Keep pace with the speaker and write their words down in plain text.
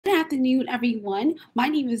afternoon, everyone. My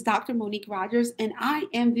name is Dr. Monique Rogers, and I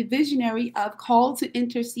am the visionary of Call to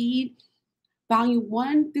Intercede, Volume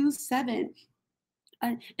 1 through 7.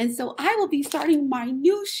 And so I will be starting my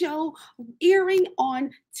new show airing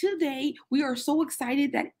on today. We are so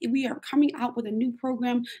excited that we are coming out with a new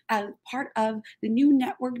program as part of the new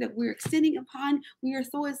network that we're extending upon. We are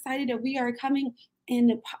so excited that we are coming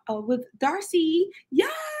in with Darcy.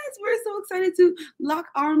 Yes, we're so excited to lock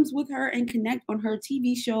arms with her and connect on her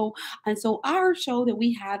TV show. And so our show that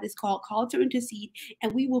we have is called Call to Intercede,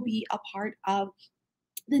 and we will be a part of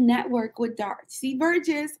the network with Darcy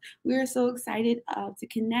Burgess. We are so excited to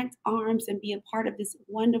connect arms and be a part of this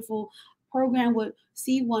wonderful program with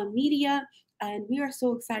C1 Media. And we are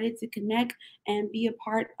so excited to connect and be a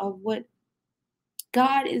part of what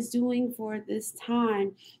God is doing for this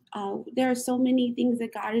time. There are so many things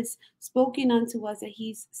that God has spoken unto us that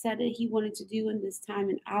He's said that He wanted to do in this time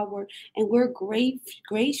and hour. And we're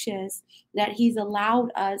gracious that He's allowed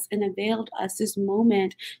us and availed us this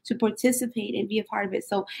moment to participate and be a part of it.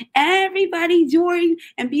 So everybody join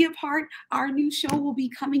and be a part. Our new show will be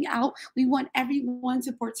coming out. We want everyone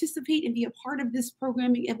to participate and be a part of this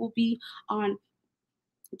programming. It will be on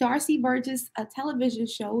Darcy Burgess, a television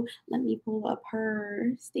show. Let me pull up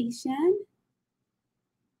her station.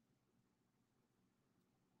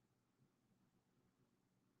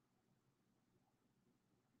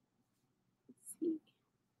 Let's see.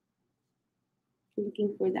 I'm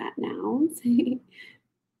looking for that now.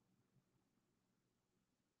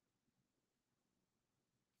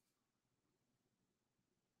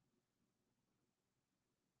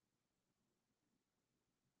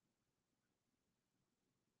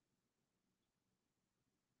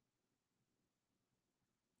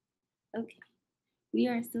 Okay, we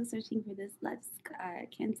are still searching for this. Let's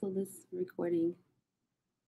cancel this recording.